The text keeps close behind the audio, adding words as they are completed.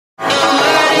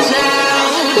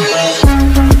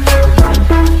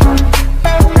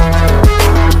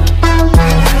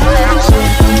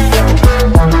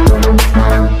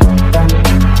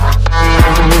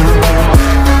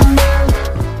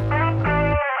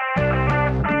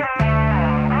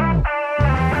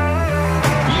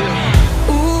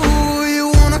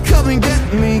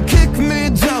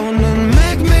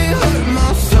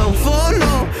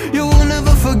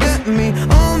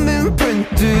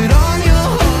painted on your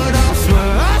heart.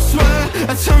 I swear,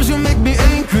 at times you make me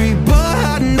angry, but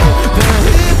I know that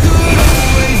it could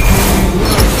always be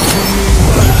worse.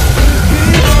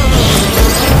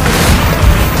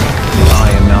 I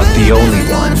am not the only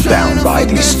one bound by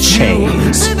these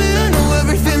chains. Maybe I know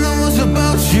everything that was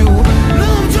about you. No,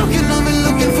 I'm joking, I've been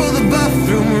looking for the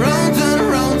bathroom. Round and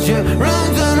around, yeah,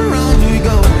 round and around we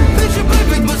go. Picture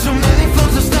perfect, but so many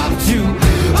flaws that stopped you.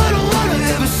 I don't wanna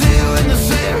ever see you in the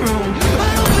same room. I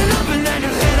open up and then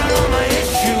you hit on all my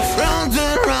issues. Round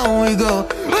and around we go,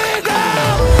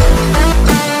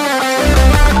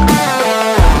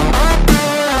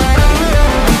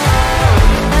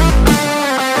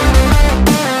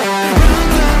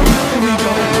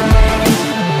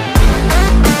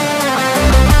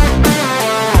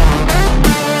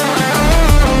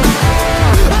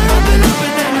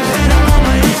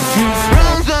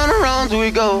 we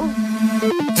go.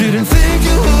 Didn't think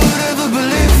you would ever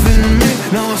believe in me.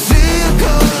 Now I see your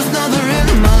colors, now they're in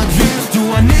my dreams. Do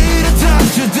I need a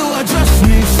touch or do I just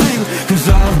need sleep? Cause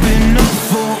I've been up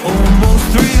for almost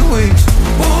 3 weeks.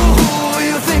 Oh,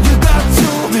 you think you got to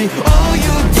me? Oh,